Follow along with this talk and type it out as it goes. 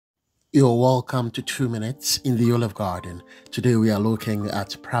You're welcome to 2 Minutes in the Olive Garden. Today we are looking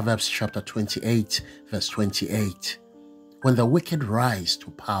at Proverbs chapter 28, verse 28. When the wicked rise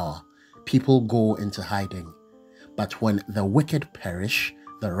to power, people go into hiding. But when the wicked perish,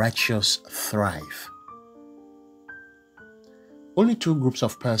 the righteous thrive. Only two groups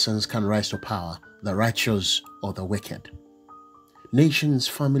of persons can rise to power, the righteous or the wicked. Nations,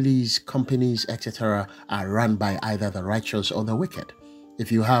 families, companies, etc. are run by either the righteous or the wicked.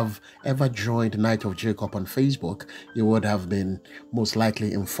 If you have ever joined Night of Jacob on Facebook, you would have been most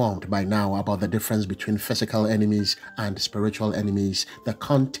likely informed by now about the difference between physical enemies and spiritual enemies, the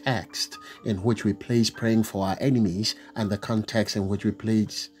context in which we place praying for our enemies, and the context in which we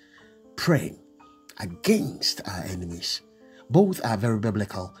place praying against our enemies. Both are very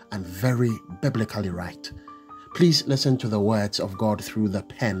biblical and very biblically right. Please listen to the words of God through the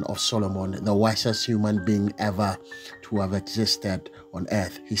pen of Solomon, the wisest human being ever to have existed on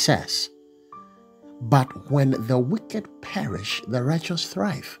earth. He says, "But when the wicked perish, the righteous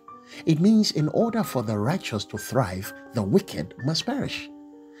thrive." It means in order for the righteous to thrive, the wicked must perish.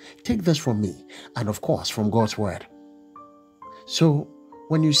 Take this from me and of course from God's word. So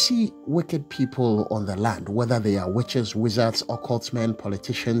when you see wicked people on the land, whether they are witches, wizards, occult men,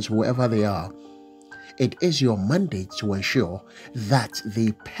 politicians, whoever they are, it is your mandate to ensure that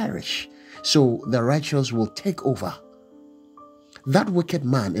they perish, so the righteous will take over. That wicked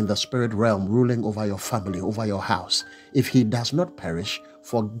man in the spirit realm ruling over your family, over your house, if he does not perish,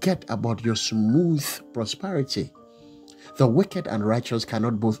 forget about your smooth prosperity. The wicked and righteous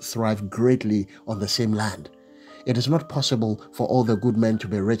cannot both thrive greatly on the same land. It is not possible for all the good men to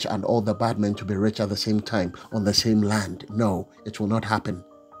be rich and all the bad men to be rich at the same time on the same land. No, it will not happen.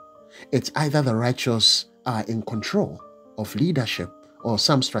 It's either the righteous are in control of leadership or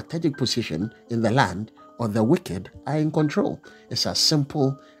some strategic position in the land, or the wicked are in control. It's as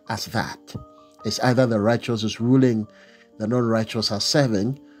simple as that. It's either the righteous is ruling, the non-righteous are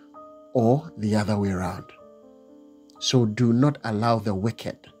serving, or the other way around. So do not allow the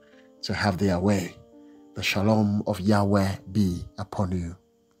wicked to have their way. The shalom of Yahweh be upon you.